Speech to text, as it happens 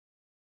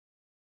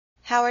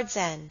Howard's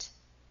End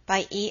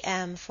by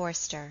E.M.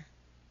 Forster.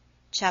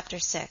 Chapter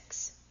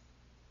 6.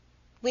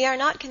 We are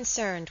not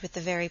concerned with the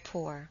very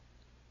poor.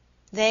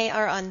 They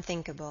are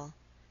unthinkable,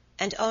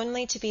 and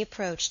only to be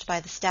approached by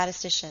the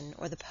statistician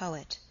or the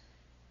poet.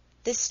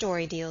 This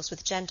story deals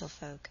with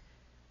gentlefolk,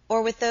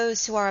 or with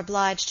those who are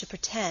obliged to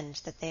pretend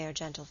that they are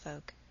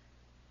gentlefolk.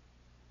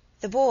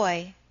 The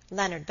boy,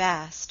 Leonard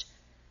Bast,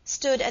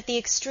 stood at the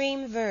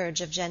extreme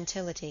verge of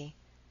gentility.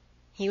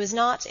 He was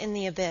not in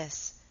the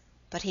abyss,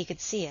 but he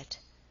could see it,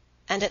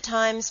 and at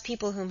times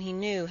people whom he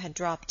knew had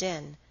dropped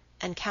in,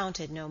 and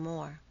counted no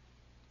more.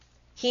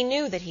 He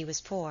knew that he was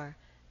poor,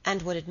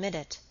 and would admit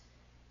it.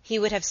 He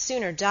would have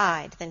sooner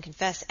died than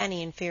confess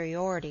any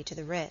inferiority to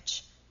the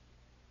rich.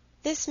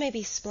 This may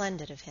be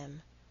splendid of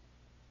him.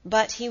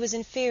 But he was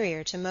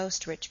inferior to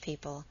most rich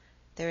people,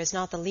 there is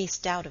not the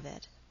least doubt of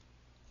it.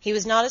 He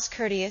was not as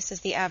courteous as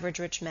the average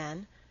rich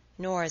man,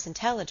 nor as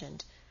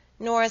intelligent,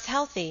 nor as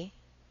healthy,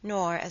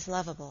 nor as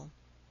lovable.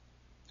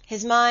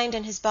 His mind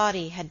and his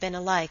body had been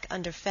alike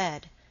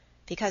underfed,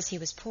 because he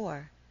was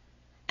poor,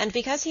 and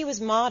because he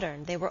was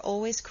modern they were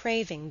always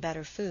craving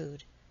better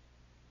food.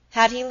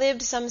 Had he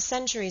lived some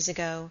centuries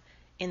ago,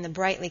 in the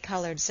brightly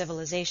colored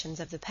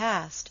civilizations of the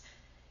past,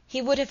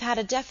 he would have had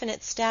a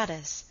definite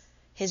status,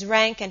 his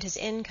rank and his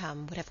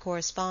income would have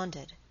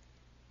corresponded.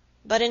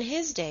 But in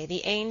his day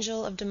the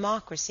angel of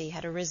democracy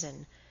had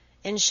arisen,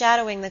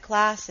 enshadowing the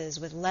classes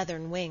with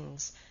leathern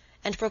wings,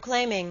 and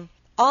proclaiming,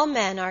 "All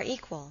men are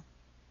equal."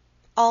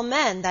 All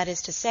men, that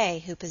is to say,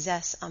 who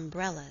possess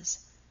umbrellas.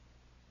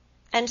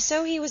 And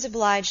so he was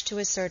obliged to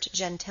assert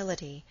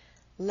gentility,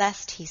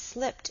 lest he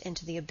slipped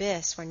into the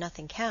abyss where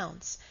nothing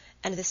counts,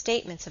 and the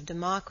statements of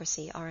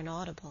democracy are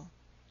inaudible.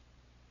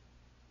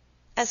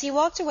 As he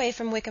walked away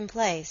from Wickham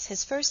Place,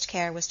 his first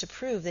care was to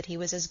prove that he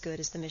was as good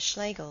as the Miss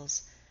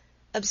Schlegels.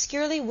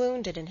 Obscurely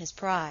wounded in his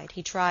pride,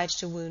 he tried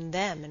to wound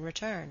them in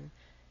return.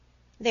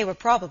 They were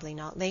probably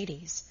not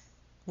ladies.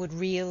 Would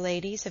real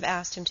ladies have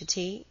asked him to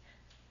tea?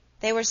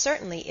 They were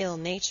certainly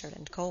ill-natured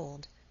and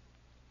cold.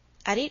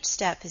 At each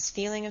step his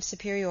feeling of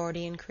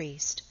superiority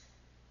increased.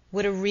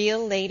 Would a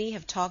real lady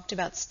have talked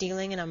about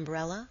stealing an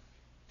umbrella?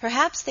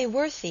 Perhaps they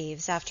were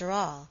thieves after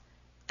all,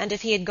 and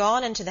if he had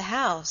gone into the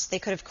house they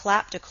could have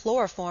clapped a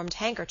chloroformed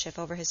handkerchief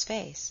over his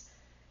face.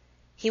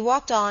 He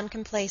walked on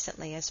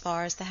complacently as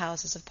far as the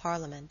Houses of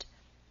Parliament.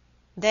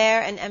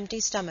 There an empty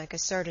stomach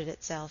asserted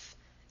itself,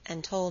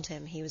 and told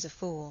him he was a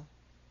fool.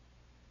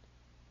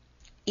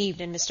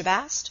 "Evening, Mr.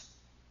 Bast."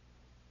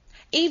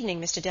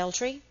 "Evening, Mr.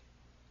 Deltry."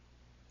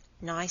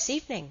 "Nice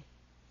evening."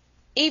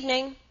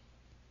 "Evening."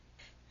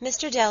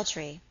 Mr.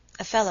 Deltry,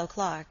 a fellow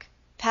clerk,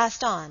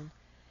 passed on,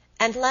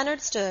 and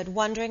Leonard stood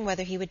wondering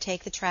whether he would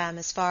take the tram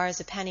as far as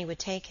a penny would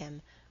take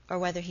him, or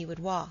whether he would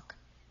walk.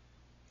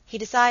 He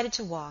decided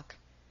to walk.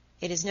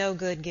 It is no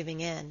good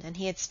giving in, and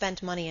he had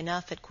spent money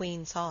enough at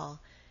Queen's Hall,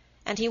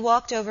 and he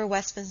walked over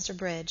Westminster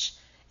Bridge,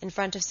 in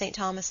front of St.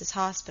 Thomas's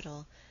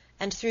Hospital,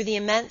 and through the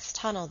immense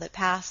tunnel that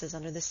passes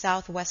under the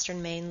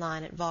south-western main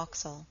line at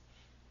Vauxhall.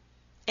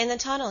 In the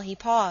tunnel he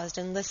paused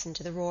and listened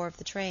to the roar of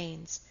the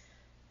trains.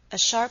 A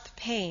sharp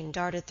pain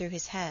darted through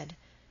his head,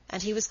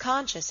 and he was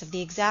conscious of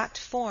the exact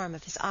form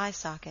of his eye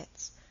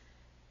sockets.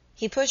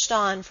 He pushed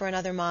on for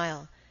another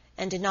mile,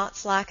 and did not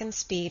slacken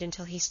speed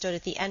until he stood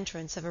at the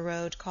entrance of a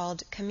road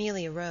called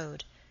Camellia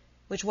Road,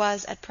 which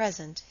was at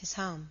present his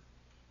home.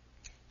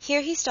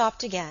 Here he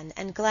stopped again,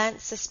 and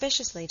glanced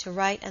suspiciously to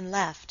right and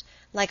left,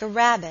 like a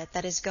rabbit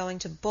that is going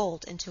to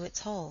bolt into its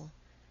hole.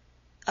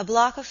 A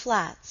block of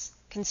flats,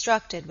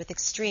 constructed with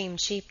extreme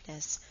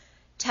cheapness,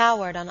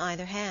 towered on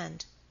either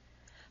hand.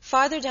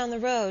 Farther down the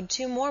road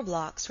 2 more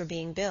blocks were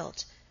being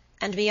built,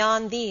 and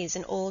beyond these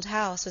an old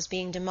house was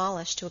being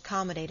demolished to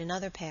accommodate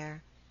another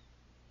pair.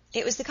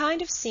 It was the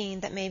kind of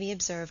scene that may be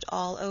observed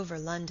all over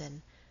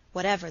London,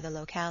 whatever the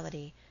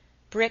locality,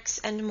 bricks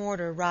and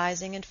mortar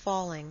rising and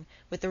falling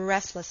with the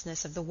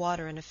restlessness of the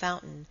water in a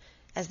fountain,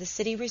 as the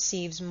city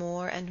receives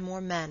more and more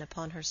men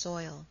upon her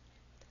soil.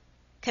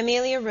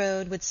 Camellia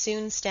Road would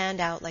soon stand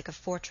out like a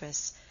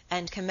fortress,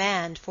 and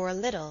command for a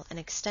little an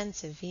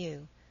extensive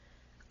view.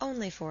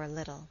 Only for a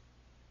little.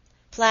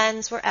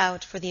 Plans were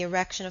out for the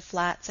erection of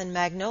flats in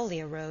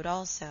Magnolia Road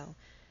also,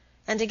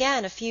 and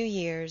again a few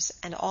years,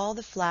 and all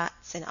the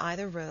flats in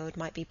either road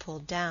might be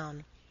pulled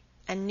down,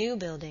 and new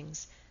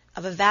buildings,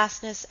 of a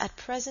vastness at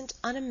present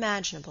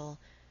unimaginable,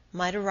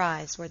 might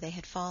arise where they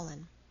had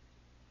fallen.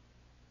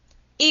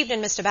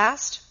 "Evening, Mr.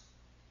 Bast."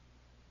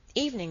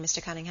 "Evening,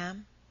 Mr.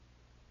 Cunningham."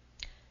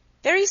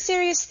 "Very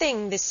serious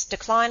thing, this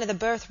decline of the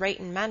birth rate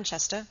in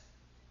Manchester."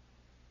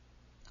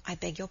 "I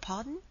beg your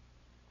pardon?"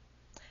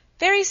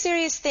 "Very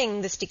serious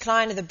thing, this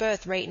decline of the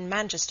birth rate in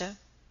Manchester,"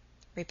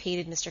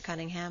 repeated Mr.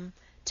 Cunningham,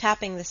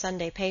 tapping the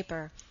Sunday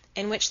paper,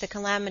 in which the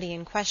calamity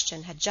in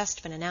question had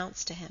just been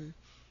announced to him.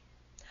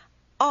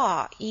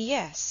 "Ah,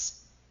 yes,"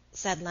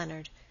 said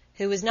Leonard,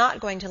 who was not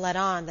going to let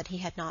on that he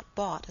had not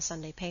bought a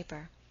Sunday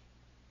paper.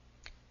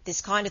 "This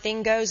kind of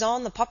thing goes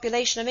on, the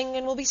population of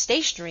England will be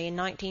stationary in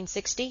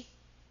 1960.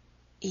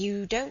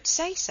 "You don't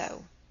say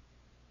so."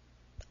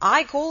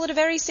 "I call it a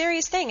very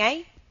serious thing,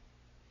 eh?"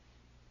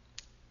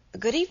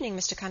 Good evening,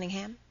 Mr.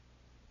 Cunningham.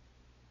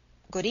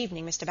 Good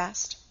evening, Mr.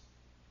 Bast.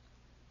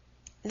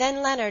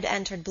 Then Leonard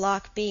entered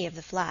Block B of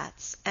the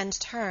flats, and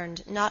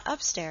turned, not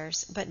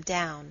upstairs, but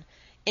down,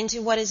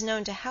 into what is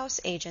known to house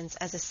agents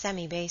as a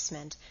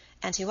semi-basement,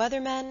 and to other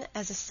men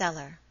as a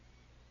cellar.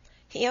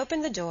 He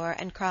opened the door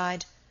and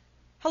cried,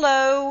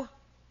 "Hullo!"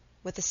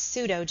 with the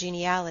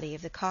pseudo-geniality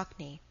of the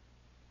Cockney.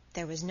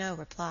 There was no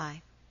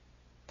reply.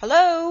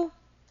 "Hullo!"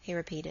 he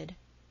repeated.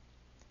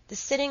 The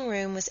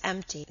sitting-room was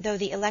empty, though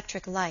the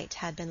electric light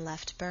had been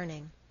left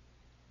burning.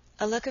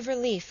 A look of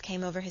relief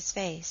came over his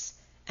face,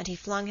 and he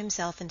flung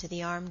himself into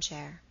the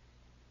armchair.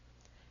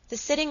 The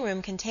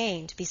sitting-room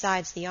contained,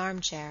 besides the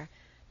armchair,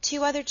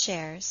 2 other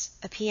chairs,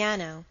 a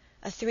piano,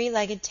 a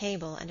 3-legged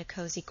table, and a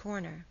cozy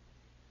corner.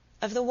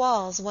 Of the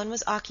walls, one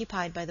was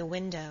occupied by the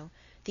window,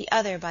 the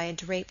other by a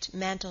draped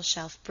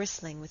mantel-shelf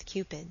bristling with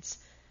cupids.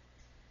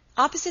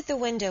 Opposite the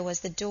window was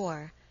the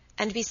door,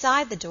 and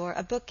beside the door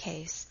a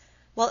bookcase,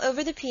 while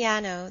over the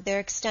piano there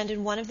extended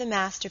one of the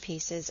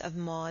masterpieces of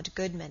Maud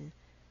Goodman.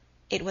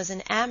 It was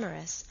an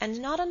amorous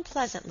and not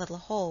unpleasant little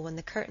hole when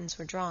the curtains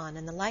were drawn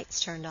and the lights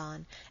turned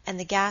on and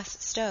the gas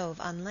stove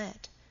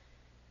unlit.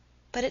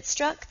 But it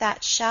struck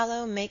that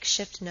shallow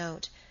makeshift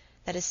note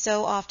that is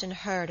so often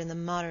heard in the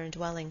modern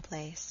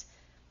dwelling-place.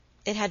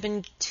 It had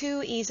been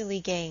too easily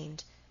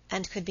gained,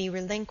 and could be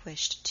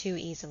relinquished too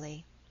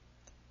easily.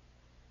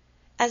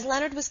 As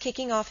Leonard was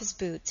kicking off his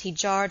boots, he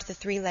jarred the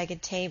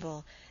 3-legged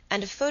table,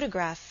 and a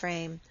photograph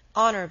frame,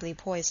 honorably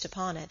poised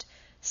upon it,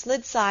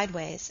 slid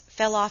sideways,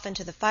 fell off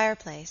into the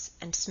fireplace,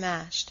 and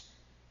smashed.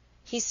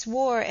 He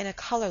swore in a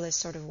colorless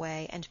sort of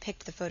way, and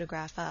picked the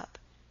photograph up.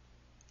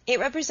 It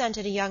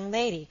represented a young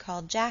lady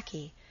called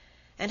Jackie,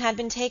 and had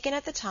been taken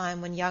at the time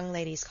when young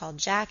ladies called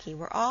Jackie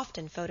were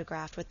often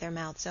photographed with their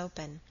mouths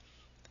open.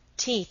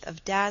 Teeth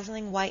of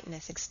dazzling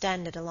whiteness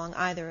extended along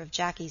either of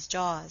Jackie's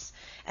jaws,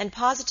 and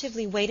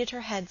positively weighted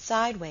her head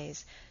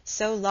sideways,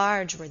 so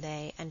large were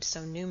they, and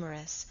so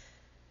numerous.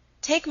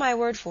 Take my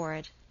word for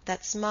it,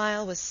 that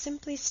smile was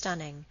simply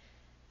stunning,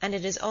 and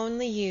it is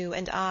only you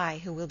and I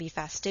who will be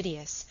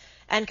fastidious,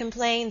 and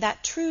complain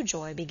that true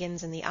joy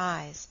begins in the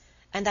eyes,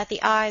 and that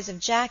the eyes of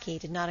Jackie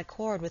did not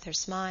accord with her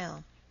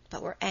smile,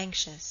 but were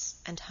anxious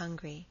and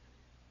hungry.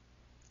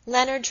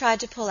 Leonard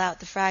tried to pull out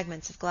the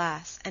fragments of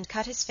glass, and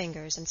cut his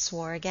fingers, and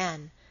swore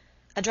again.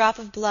 A drop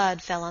of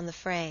blood fell on the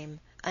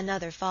frame,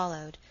 another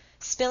followed,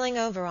 spilling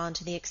over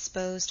onto the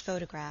exposed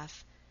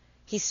photograph.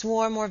 He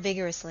swore more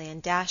vigorously,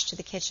 and dashed to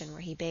the kitchen,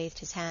 where he bathed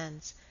his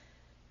hands.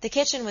 The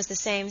kitchen was the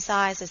same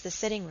size as the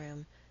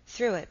sitting-room.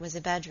 Through it was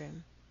a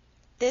bedroom.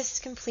 This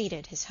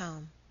completed his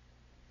home.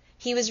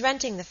 He was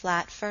renting the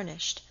flat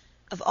furnished.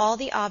 Of all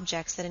the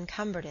objects that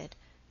encumbered it,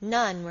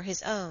 none were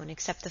his own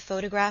except the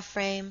photograph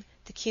frame,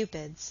 the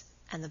cupids,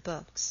 and the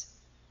books.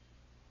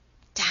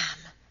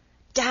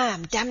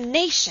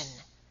 Damnation!"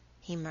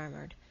 he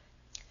murmured,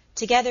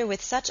 together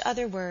with such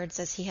other words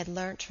as he had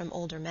learnt from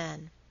older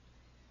men.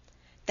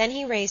 Then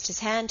he raised his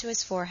hand to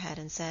his forehead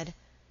and said,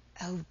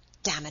 "Oh,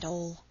 damn it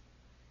all,"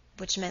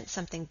 which meant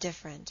something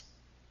different.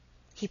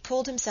 He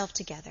pulled himself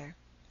together.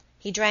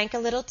 He drank a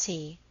little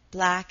tea,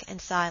 black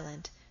and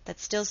silent, that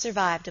still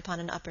survived upon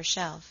an upper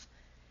shelf.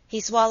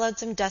 He swallowed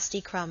some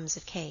dusty crumbs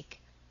of cake.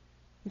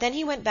 Then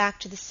he went back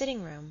to the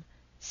sitting-room,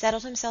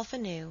 settled himself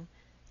anew,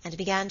 and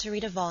began to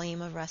read a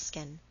volume of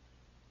Ruskin.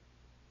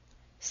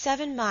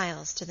 7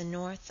 miles to the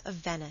north of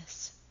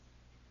Venice.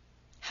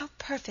 How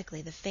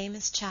perfectly the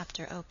famous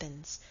chapter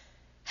opens!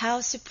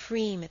 How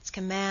supreme its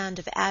command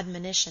of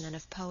admonition and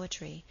of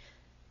poetry!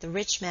 The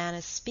rich man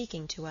is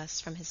speaking to us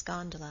from his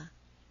gondola.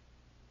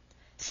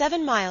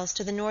 7 miles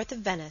to the north of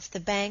Venice, the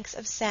banks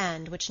of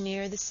sand which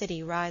near the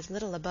city rise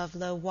little above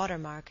low water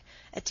mark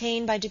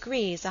attain by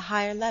degrees a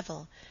higher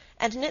level,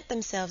 and knit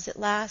themselves at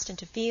last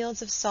into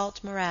fields of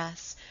salt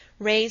morass,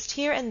 raised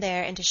here and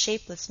there into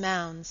shapeless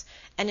mounds,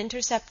 and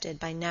intercepted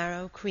by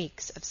narrow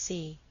creeks of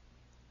sea.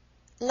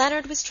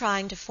 Leonard was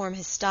trying to form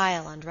his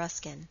style on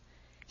Ruskin.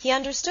 He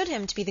understood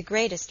him to be the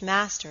greatest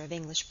master of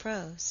English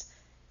prose.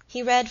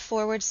 He read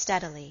forward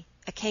steadily,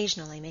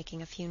 occasionally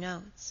making a few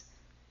notes.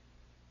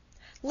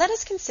 Let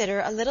us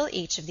consider a little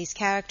each of these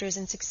characters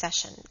in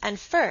succession, and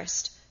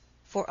first,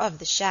 for of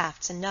the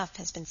shafts enough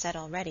has been said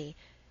already,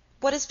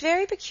 what is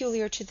very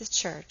peculiar to the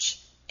church,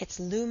 its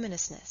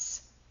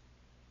luminousness.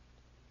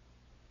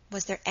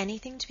 Was there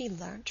anything to be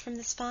learnt from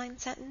this fine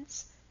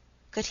sentence?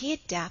 Could he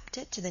adapt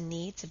it to the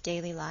needs of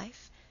daily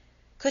life?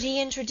 Could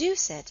he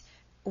introduce it,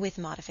 with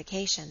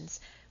modifications,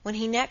 when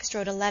he next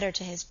wrote a letter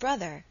to his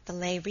brother, the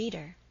lay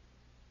reader?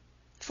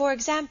 For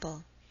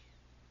example,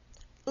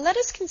 let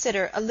us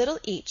consider a little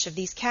each of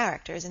these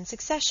characters in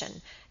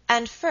succession,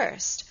 and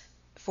first,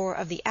 for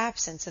of the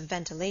absence of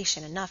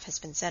ventilation enough has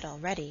been said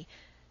already,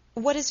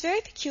 what is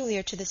very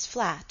peculiar to this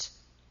flat,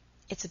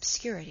 its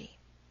obscurity.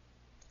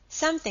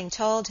 Something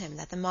told him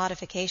that the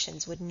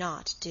modifications would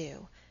not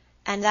do,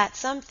 and that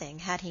something,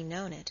 had he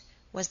known it,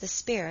 was the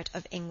spirit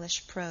of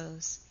English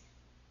prose.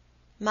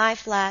 My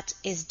flat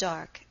is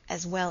dark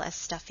as well as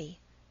stuffy.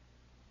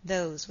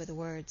 Those were the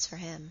words for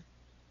him.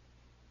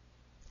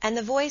 and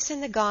the voice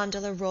in the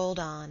gondola rolled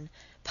on,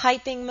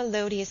 piping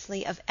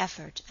melodiously of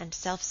effort and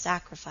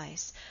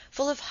self-sacrifice,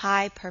 full of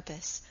high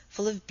purpose,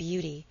 full of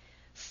beauty,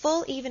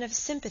 full even of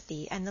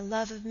sympathy and the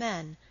love of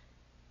men,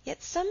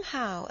 yet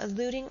somehow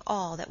eluding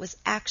all that was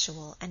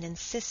actual and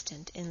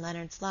insistent in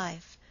Leonard's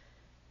life.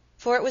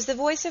 For it was the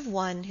voice of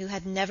one who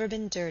had never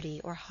been dirty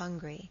or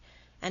hungry,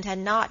 and had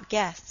not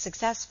guessed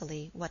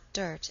successfully what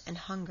dirt and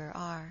hunger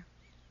are.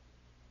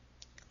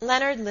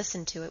 Leonard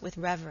listened to it with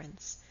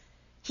reverence.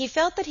 He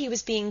felt that he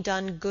was being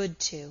done good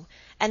to,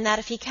 and that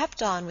if he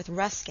kept on with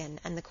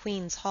Ruskin and the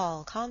Queen's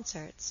Hall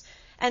concerts,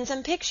 and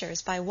some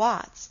pictures by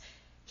Watts,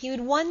 he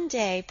would one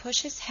day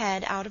push his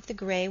head out of the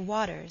grey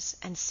waters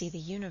and see the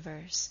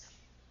universe.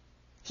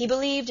 He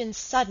believed in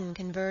sudden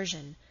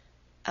conversion,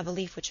 a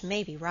belief which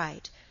may be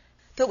right,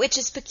 but which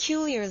is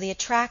peculiarly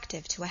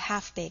attractive to a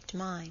half-baked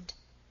mind.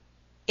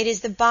 It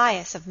is the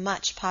bias of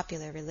much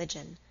popular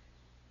religion.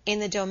 In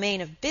the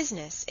domain of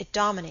business it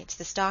dominates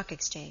the stock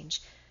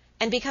exchange,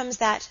 and becomes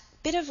that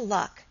bit of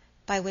luck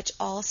by which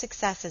all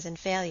successes and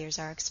failures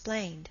are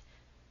explained.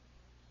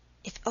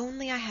 If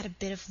only I had a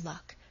bit of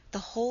luck, the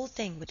whole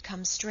thing would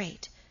come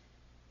straight.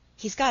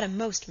 He's got a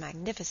most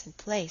magnificent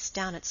place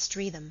down at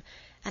Streatham,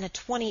 and a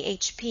 20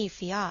 HP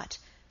Fiat,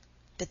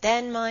 but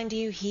then, mind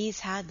you, he's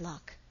had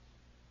luck.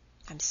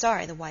 I'm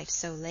sorry the wife's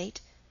so late,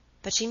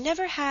 but she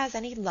never has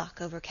any luck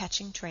over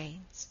catching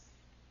trains.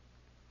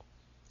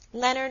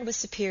 Leonard was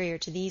superior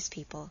to these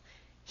people.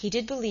 He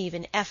did believe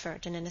in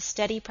effort and in a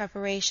steady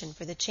preparation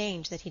for the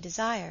change that he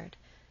desired.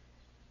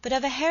 But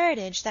of a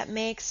heritage that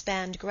may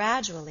expand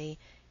gradually,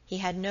 he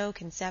had no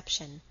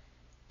conception.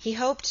 He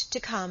hoped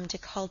to come to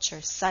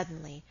culture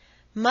suddenly,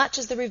 much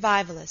as the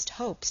revivalist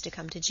hopes to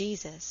come to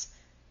Jesus.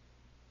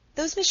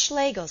 Those Miss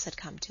Schlegels had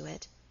come to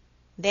it.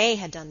 They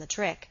had done the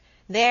trick.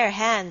 Their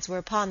hands were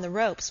upon the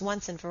ropes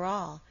once and for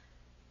all.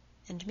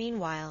 And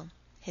meanwhile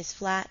his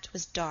flat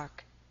was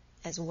dark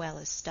as well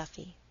as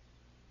stuffy.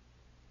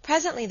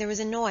 Presently there was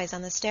a noise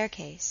on the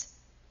staircase.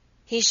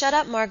 He shut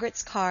up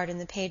Margaret's card in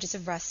the pages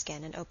of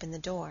Ruskin and opened the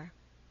door.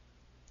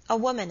 A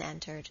woman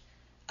entered,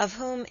 of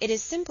whom it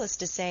is simplest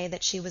to say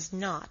that she was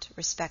not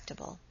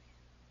respectable.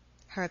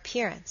 Her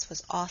appearance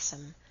was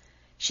awesome.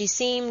 She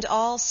seemed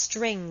all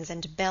strings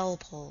and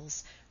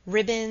bell-pulls,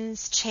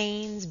 ribbons,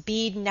 chains,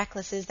 bead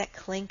necklaces that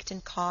clinked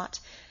and caught,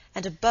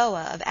 and a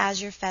boa of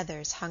azure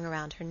feathers hung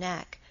around her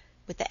neck,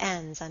 with the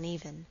ends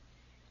uneven.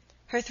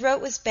 Her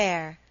throat was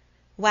bare,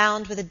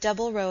 wound with a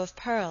double row of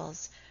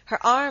pearls.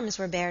 Her arms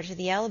were bare to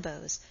the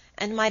elbows,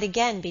 and might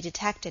again be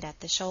detected at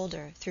the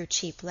shoulder through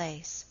cheap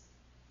lace.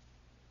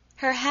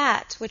 Her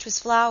hat, which was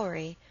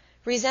flowery,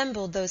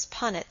 resembled those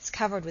punnets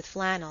covered with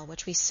flannel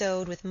which we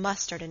sewed with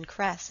mustard and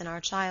cress in our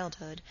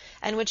childhood,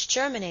 and which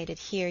germinated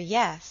here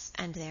yes,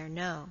 and there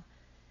no.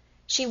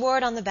 She wore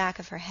it on the back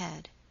of her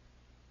head.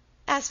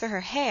 As for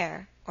her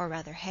hair, or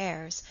rather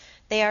hairs,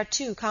 they are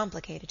too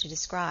complicated to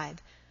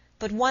describe,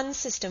 but one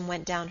system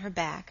went down her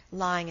back,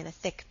 lying in a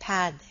thick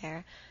pad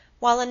there,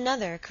 while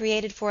another,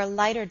 created for a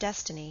lighter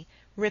destiny,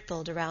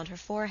 rippled around her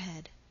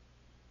forehead.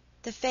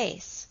 The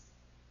face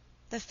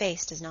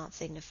does not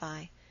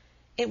signify.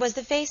 It was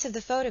the face of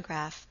the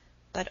photograph,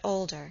 but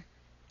older,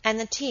 and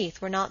the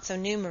teeth were not so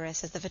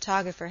numerous as the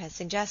photographer had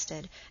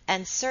suggested,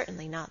 and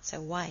certainly not so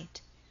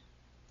white.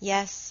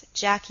 Yes,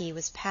 Jackie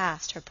was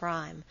past her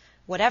prime,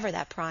 whatever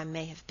that prime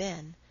may have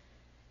been.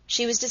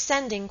 She was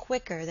descending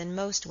quicker than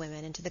most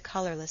women into the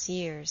colourless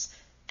years,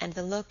 and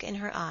the look in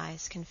her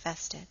eyes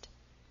confessed it.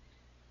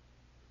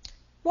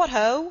 "What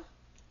ho!"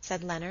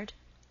 said Leonard,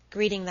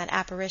 greeting that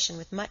apparition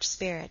with much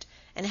spirit,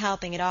 and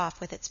helping it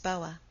off with its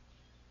boa.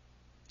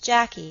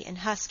 Jackie, in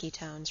husky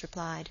tones,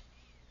 replied,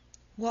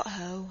 "What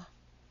ho?"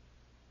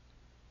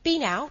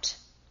 "Been out?"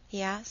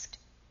 he asked.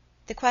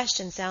 The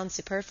question sounds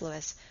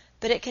superfluous,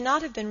 but it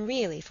cannot have been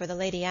really, for the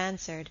lady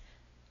answered,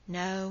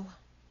 "No,"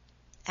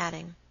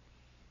 adding,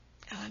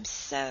 "Oh, I'm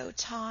so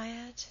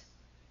tired."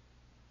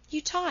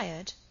 "You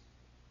tired?"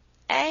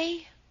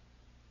 "Eh?"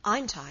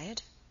 "I'm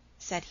tired,"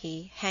 said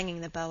he,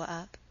 hanging the boa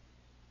up.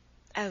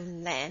 "Oh,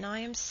 Len, I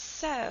am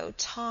so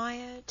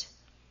tired."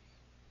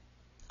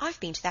 "I've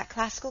been to that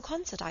classical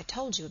concert I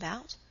told you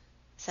about,"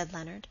 said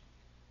Leonard.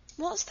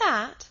 "What's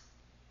that?"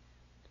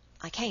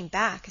 "I came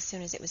back as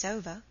soon as it was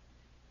over."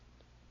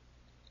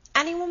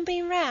 "Anyone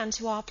been round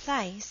to our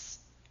place?"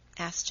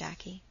 asked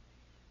Jackie.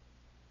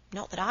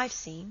 "Not that I've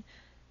seen.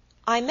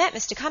 I met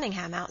Mr.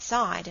 Cunningham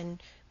outside,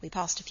 and we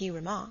passed a few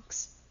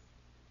remarks."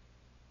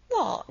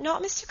 "What,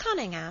 not Mr.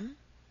 Cunningham?"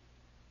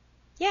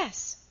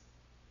 "Yes."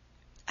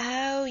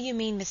 "Oh, you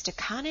mean Mr.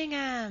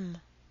 Cunningham?"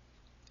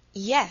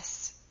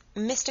 "Yes,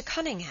 Mr.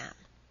 Cunningham."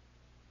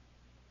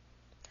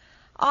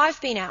 "I've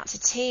been out to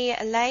tea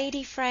at a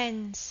lady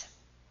friend's."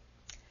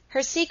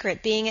 Her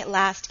secret being at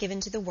last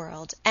given to the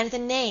world, and the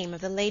name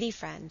of the lady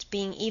friend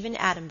being even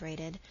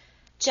adumbrated,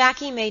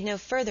 Jackie made no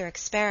further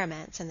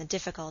experiments in the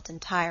difficult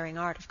and tiring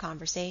art of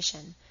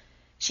conversation.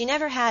 She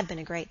never had been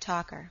a great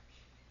talker.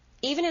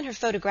 Even in her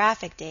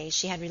photographic days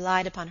she had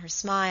relied upon her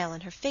smile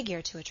and her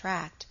figure to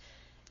attract,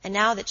 and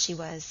now that she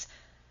was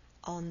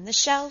on the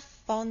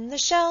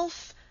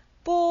shelf,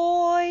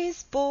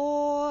 "Boys,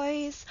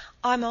 boys,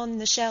 I'm on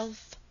the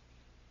shelf."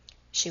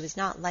 She was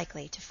not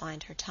likely to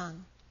find her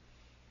tongue.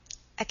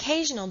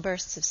 Occasional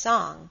bursts of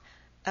song,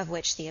 of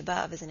which the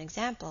above is an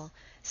example,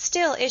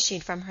 still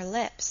issued from her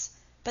lips,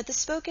 but the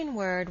spoken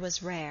word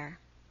was rare.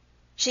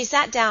 She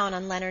sat down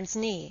on Leonard's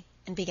knee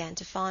and began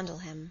to fondle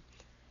him.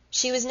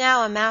 She was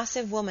now a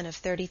massive woman of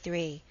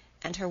 33,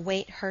 and her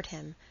weight hurt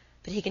him,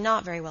 but he could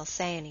not very well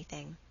say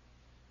anything.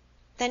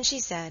 Then she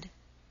said,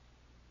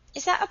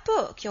 "Is that a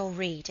book you're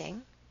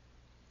reading?"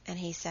 And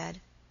he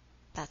said,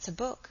 "That's a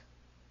book,"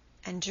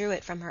 and drew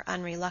it from her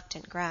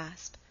unreluctant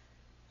grasp.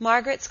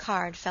 Margaret's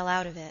card fell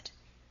out of it.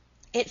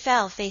 It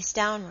fell face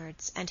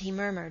downwards, and he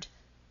murmured,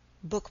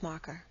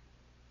 "Bookmarker."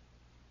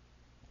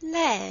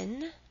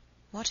 "Len?"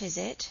 "What is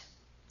it?"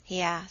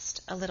 he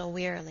asked, a little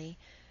wearily,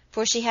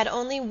 for she had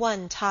only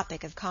one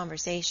topic of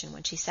conversation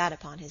when she sat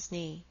upon his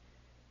knee.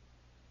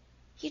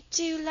 "You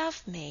do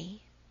love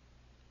me?"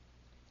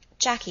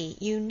 "Jackie,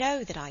 you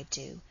know that I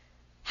do.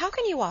 How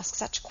can you ask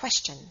such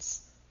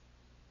questions?"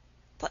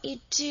 "But you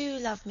do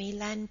love me,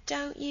 Len,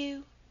 don't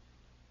you?"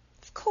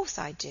 "Of course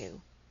I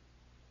do."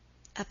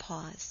 A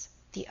pause.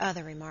 The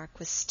other remark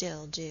was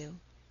still due.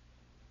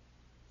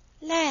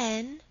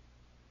 "Len?"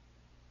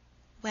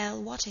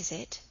 "Well, what is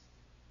it?"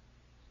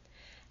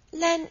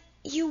 "Len,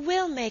 you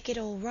will make it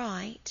all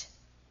right?"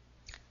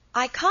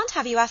 "I can't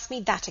have you ask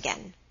me that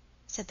again,"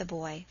 said the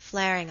boy,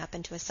 flaring up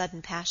into a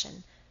sudden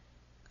passion.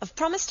 "I've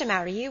promised to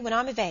marry you when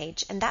I'm of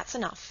age, and that's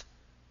enough.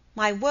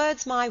 My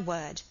word's my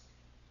word.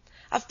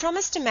 I've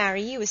promised to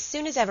marry you as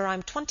soon as ever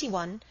I'm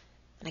 21,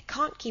 and I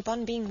can't keep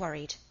on being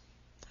worried.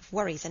 I've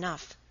worries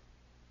enough.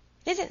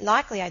 It isn't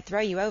likely I'd throw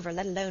you over,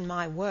 let alone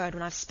my word,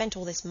 when I've spent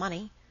all this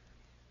money.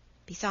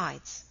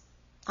 Besides,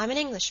 I'm an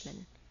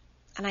Englishman,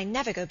 and I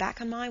never go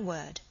back on my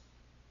word.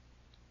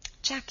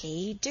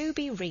 Jackie, do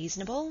be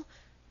reasonable.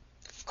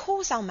 Of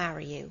course I'll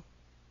marry you.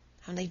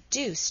 Only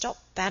do stop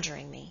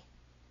badgering me."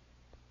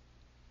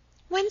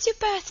 "When's your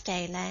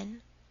birthday,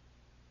 Len?"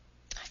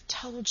 "I've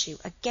told you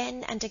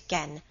again and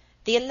again,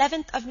 the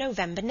 11th of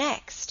November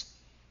next."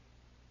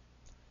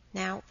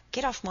 "Now,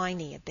 get off my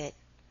knee a bit.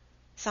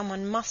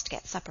 Someone must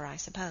get supper, I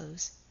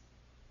suppose."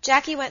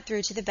 Jackie went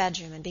through to the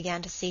bedroom and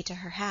began to see to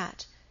her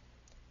hat.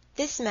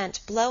 This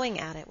meant blowing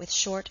at it with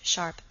short,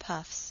 sharp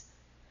puffs.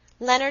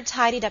 Leonard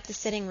tidied up the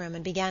sitting room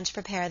and began to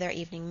prepare their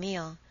evening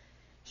meal.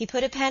 He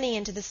put a penny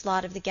into the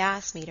slot of the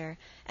gas meter,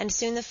 and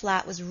soon the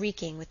flat was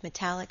reeking with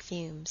metallic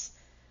fumes.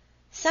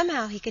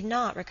 Somehow he could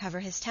not recover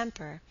his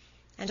temper,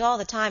 and all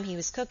the time he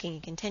was cooking he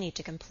continued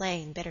to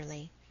complain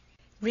bitterly.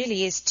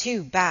 "Really is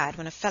too bad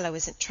when a fellow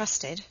isn't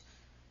trusted.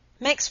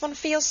 Makes one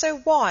feel so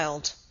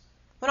wild.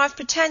 When I've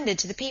pretended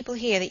to the people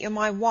here that you're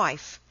my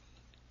wife.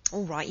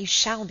 All right, you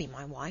shall be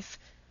my wife.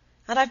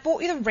 And I've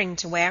bought you the ring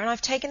to wear, and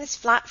I've taken this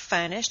flat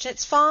furnished, and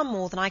it's far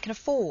more than I can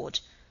afford.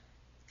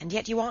 And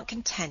yet you aren't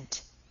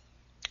content.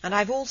 And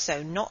I've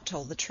also not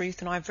told the truth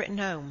when I've written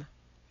home."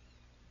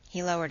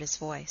 He lowered his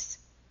voice.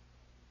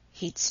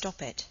 "He'd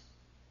stop it."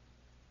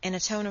 In a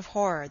tone of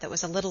horror that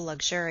was a little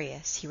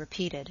luxurious, he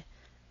repeated,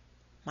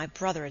 "My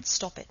brother'd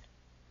stop it.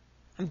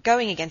 I'm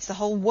going against the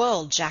whole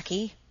world,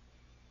 Jackie."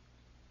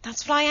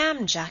 "That's what I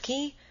am,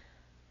 Jackie.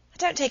 I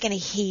don't take any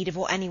heed of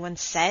what anyone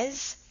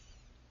says.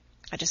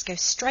 I just go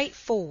straight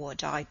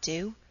forward, I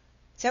do.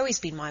 It's always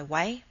been my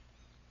way.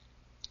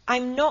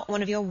 I'm not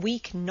one of your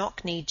weak,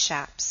 knock-kneed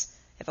chaps.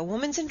 If a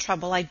woman's in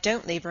trouble, I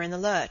don't leave her in the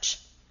lurch.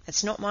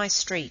 It's not my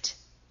street.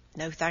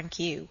 No, thank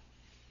you.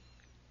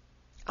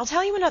 I'll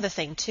tell you another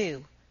thing,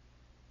 too.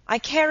 I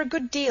care a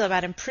good deal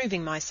about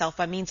improving myself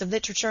by means of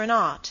literature and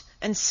art,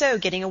 and so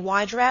getting a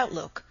wider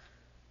outlook.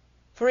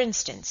 For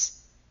instance,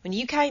 when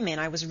you came in,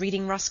 I was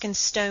reading Ruskin's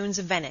Stones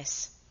of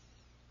Venice.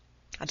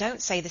 I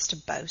don't say this to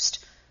boast,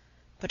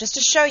 but just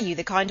to show you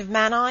the kind of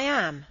man I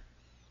am.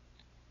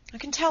 I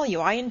can tell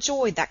you I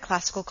enjoyed that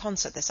classical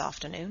concert this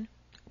afternoon."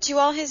 To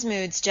all his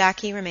moods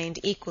Jackie remained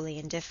equally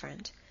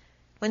indifferent.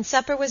 When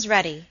supper was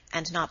ready,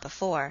 and not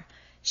before,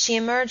 she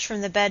emerged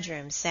from the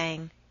bedroom,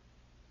 saying,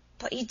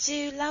 "But you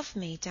do love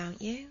me,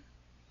 don't you?"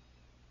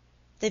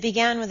 They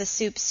began with a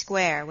soup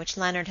square, which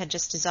Leonard had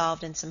just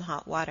dissolved in some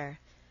hot water.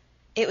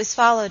 It was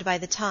followed by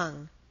the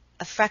tongue,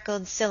 a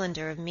freckled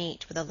cylinder of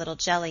meat with a little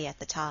jelly at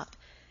the top,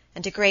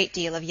 and a great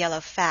deal of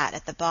yellow fat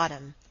at the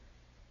bottom,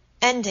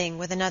 ending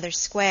with another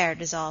square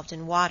dissolved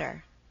in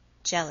water,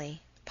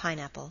 jelly,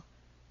 pineapple,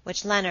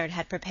 which Leonard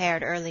had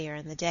prepared earlier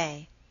in the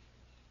day.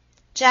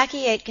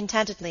 Jackie ate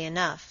contentedly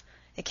enough,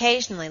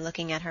 occasionally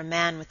looking at her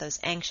man with those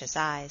anxious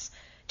eyes,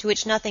 to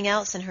which nothing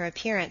else in her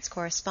appearance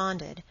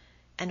corresponded,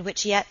 and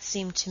which yet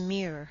seemed to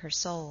mirror her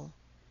soul.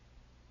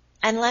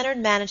 And Leonard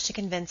managed to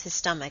convince his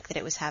stomach that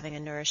it was having a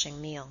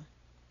nourishing meal.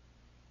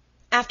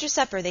 After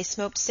supper they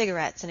smoked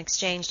cigarettes and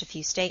exchanged a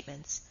few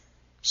statements.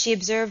 She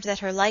observed that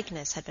her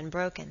likeness had been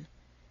broken.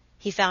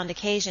 He found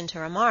occasion to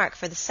remark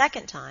for the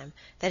second time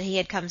that he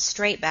had come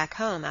straight back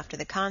home after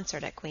the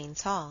concert at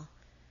Queen's Hall.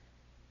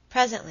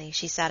 Presently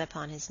she sat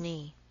upon his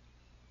knee.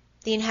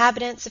 The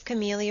inhabitants of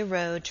Camellia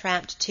Road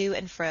tramped to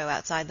and fro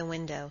outside the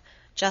window,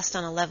 just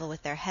on a level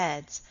with their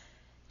heads,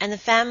 and the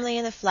family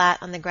in the flat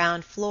on the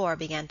ground floor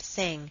began to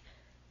sing,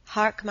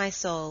 "Hark, my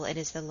soul, it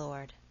is the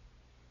Lord."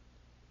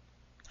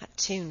 "That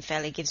tune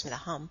fairly gives me the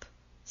hump,"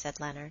 said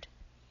Leonard.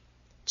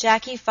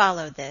 Jackie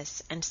followed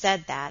this, and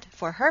said that,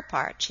 for her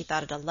part, she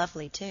thought it a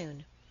lovely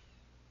tune.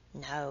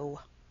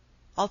 "No,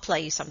 I'll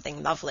play you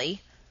something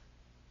lovely.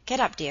 Get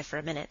up, dear, for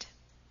a minute."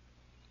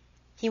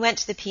 He went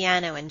to the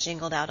piano and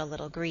jingled out a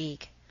little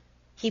Grieg.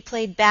 He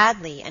played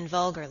badly and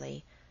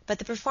vulgarly, but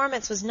the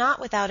performance was not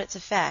without its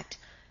effect,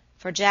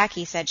 for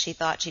Jackie said she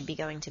thought she'd be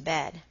going to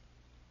bed.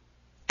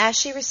 As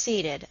she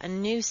receded, a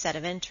new set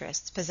of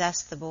interests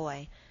possessed the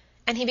boy,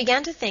 and he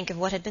began to think of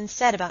what had been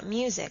said about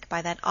music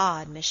by that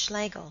odd Miss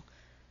Schlegel,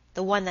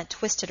 the one that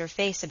twisted her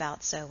face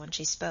about so when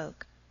she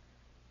spoke.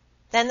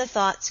 Then the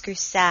thoughts grew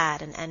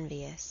sad and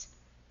envious.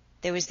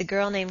 There was the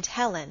girl named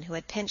Helen who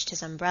had pinched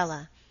his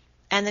umbrella,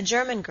 and the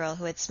German girl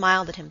who had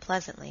smiled at him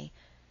pleasantly,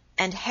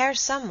 and Herr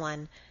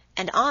someone,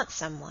 and Aunt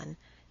someone,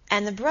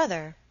 and the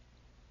brother,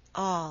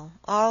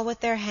 all with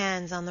their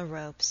hands on the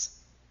ropes.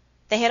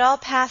 They had all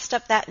passed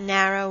up that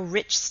narrow,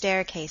 rich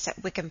staircase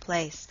at Wickham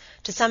Place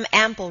to some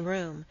ample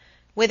room,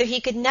 whither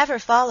he could never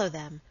follow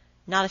them,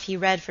 not if he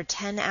read for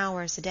 10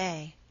 hours a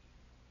day.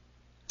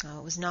 Oh,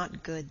 it was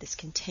not good, this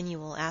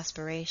continual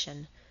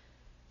aspiration.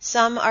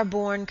 Some are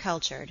born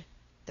cultured,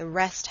 the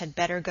rest had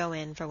better go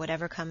in for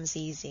whatever comes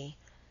easy.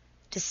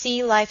 To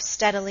see life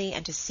steadily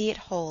and to see it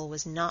whole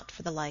was not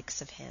for the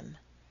likes of him.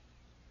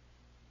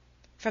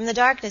 From the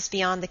darkness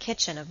beyond the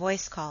kitchen a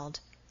voice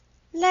called,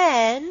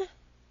 "Len?"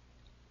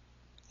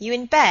 "You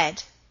in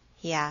bed?"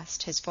 he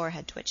asked, his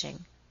forehead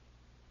twitching.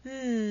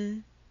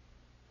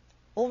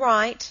 All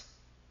right."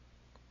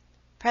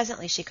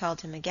 Presently she called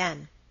him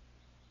again.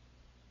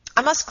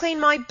 "I must clean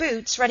my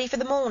boots ready for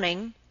the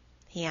morning,"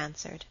 he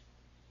answered.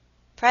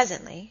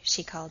 Presently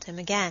she called him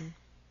again.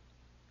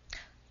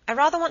 "I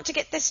rather want to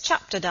get this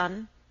chapter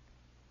done."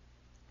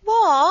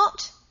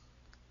 "What?"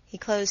 He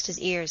closed his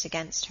ears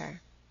against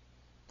her.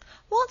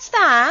 "What's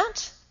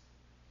that?"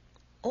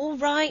 "All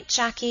right,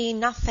 Jackie,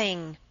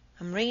 nothing.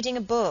 I'm reading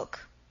a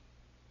book."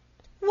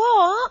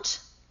 "What?"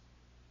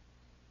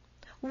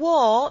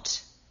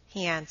 "What?"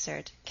 he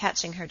answered,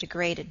 catching her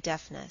degraded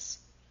deafness.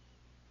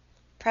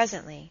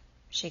 Presently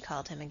she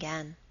called him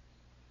again.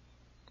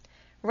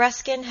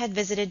 Ruskin had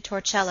visited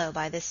Torcello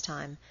by this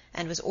time,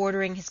 and was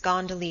ordering his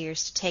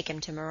gondoliers to take him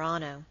to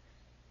Murano.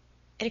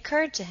 It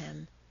occurred to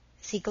him,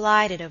 as he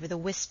glided over the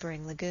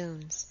whispering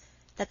lagoons,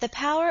 that the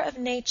power of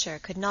nature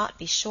could not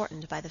be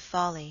shortened by the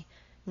folly,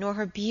 nor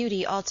her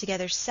beauty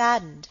altogether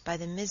saddened by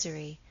the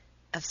misery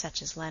of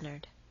such as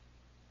Leonard.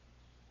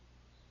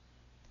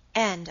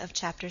 End of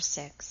Chapter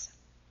 6.